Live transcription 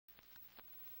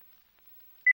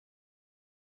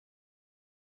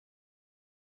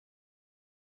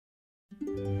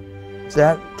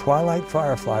That twilight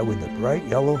firefly with the bright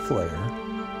yellow flare,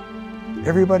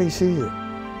 everybody sees it.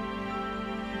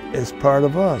 It's part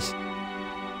of us.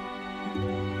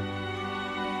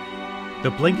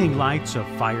 The blinking lights of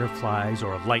fireflies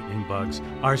or lightning bugs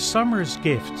are summer's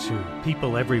gift to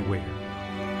people everywhere.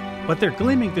 But their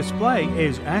gleaming display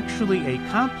is actually a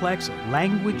complex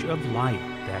language of light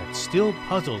that still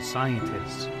puzzles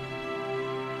scientists.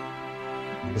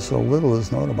 So little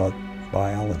is known about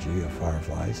biology of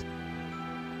fireflies.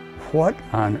 What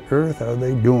on earth are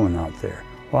they doing out there?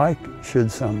 Why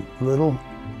should some little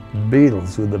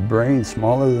beetles with a brain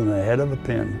smaller than the head of a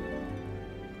pin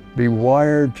be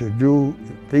wired to do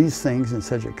these things in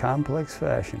such a complex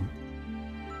fashion?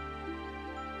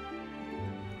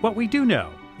 What we do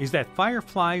know is that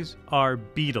fireflies are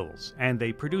beetles, and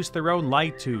they produce their own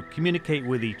light to communicate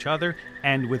with each other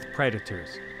and with predators.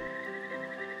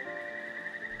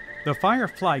 The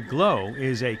firefly glow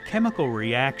is a chemical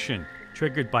reaction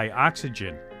triggered by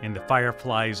oxygen in the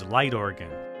firefly's light organ.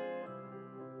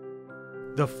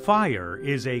 The fire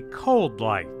is a cold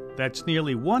light that's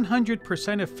nearly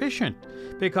 100% efficient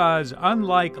because,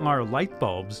 unlike our light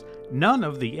bulbs, none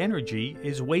of the energy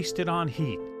is wasted on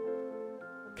heat.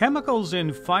 Chemicals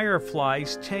in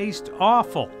fireflies taste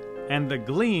awful, and the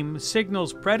gleam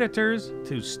signals predators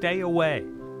to stay away.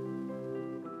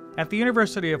 At the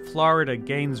University of Florida,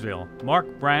 Gainesville,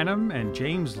 Marc Branham and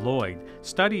James Lloyd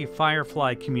study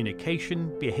firefly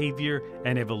communication, behavior,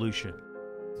 and evolution.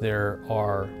 There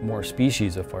are more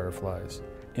species of fireflies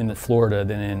in Florida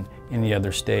than in any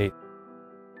other state.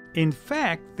 In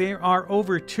fact, there are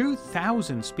over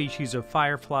 2,000 species of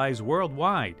fireflies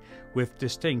worldwide, with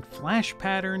distinct flash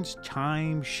patterns,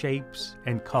 time, shapes,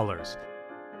 and colors.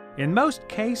 In most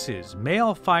cases,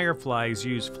 male fireflies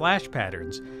use flash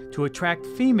patterns to attract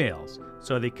females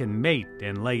so they can mate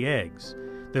and lay eggs.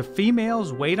 The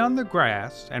females wait on the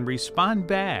grass and respond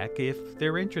back if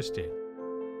they're interested.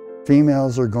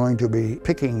 Females are going to be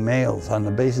picking males on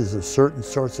the basis of certain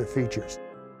sorts of features.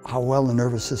 How well the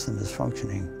nervous system is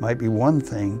functioning might be one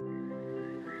thing.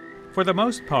 For the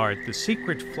most part, the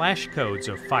secret flash codes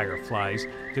of fireflies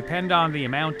depend on the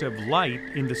amount of light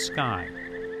in the sky.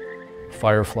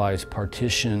 Fireflies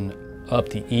partition up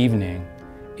the evening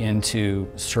into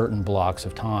certain blocks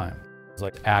of time. It's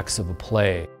like acts of a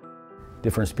play.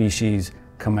 Different species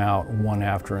come out one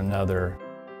after another.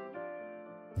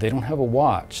 They don't have a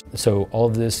watch, so all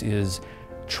of this is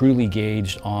truly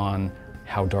gauged on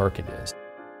how dark it is.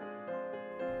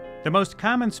 The most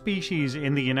common species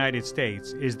in the United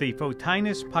States is the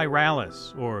Photinus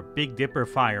pyralis, or Big Dipper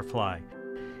firefly.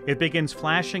 It begins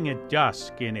flashing at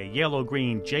dusk in a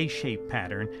yellow-green J-shaped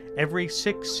pattern every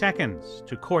 6 seconds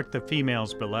to court the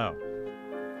females below.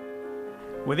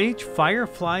 With each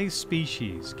firefly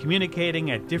species communicating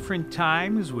at different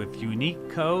times with unique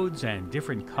codes and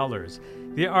different colors,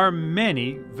 there are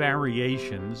many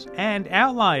variations and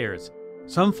outliers.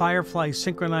 Some fireflies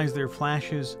synchronize their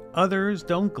flashes, others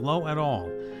don't glow at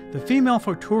all. The female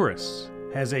Photurus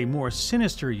has a more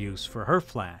sinister use for her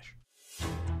flash.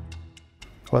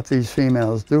 What these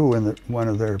females do in one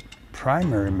of their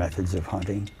primary methods of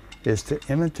hunting is to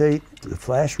imitate the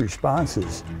flash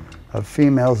responses of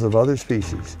females of other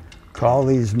species, call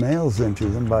these males into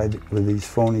them with these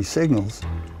phony signals,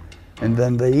 and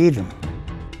then they eat them.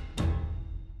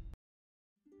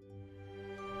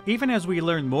 Even as we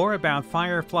learn more about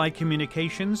firefly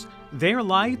communications, their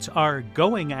lights are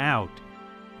going out.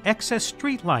 Excess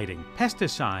street lighting,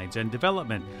 pesticides, and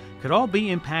development could all be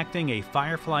impacting a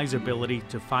firefly's ability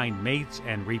to find mates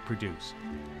and reproduce.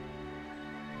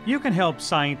 You can help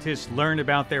scientists learn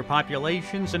about their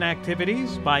populations and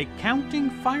activities by counting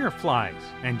fireflies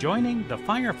and joining the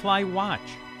Firefly Watch.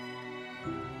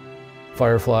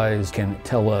 Fireflies can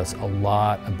tell us a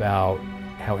lot about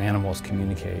how animals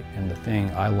communicate, and the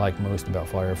thing I like most about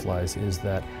fireflies is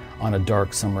that on a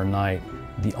dark summer night,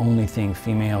 the only thing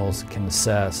females can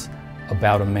assess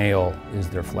about a male is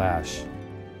their flash.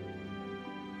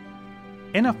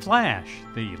 In a flash,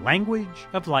 the language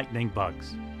of lightning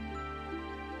bugs.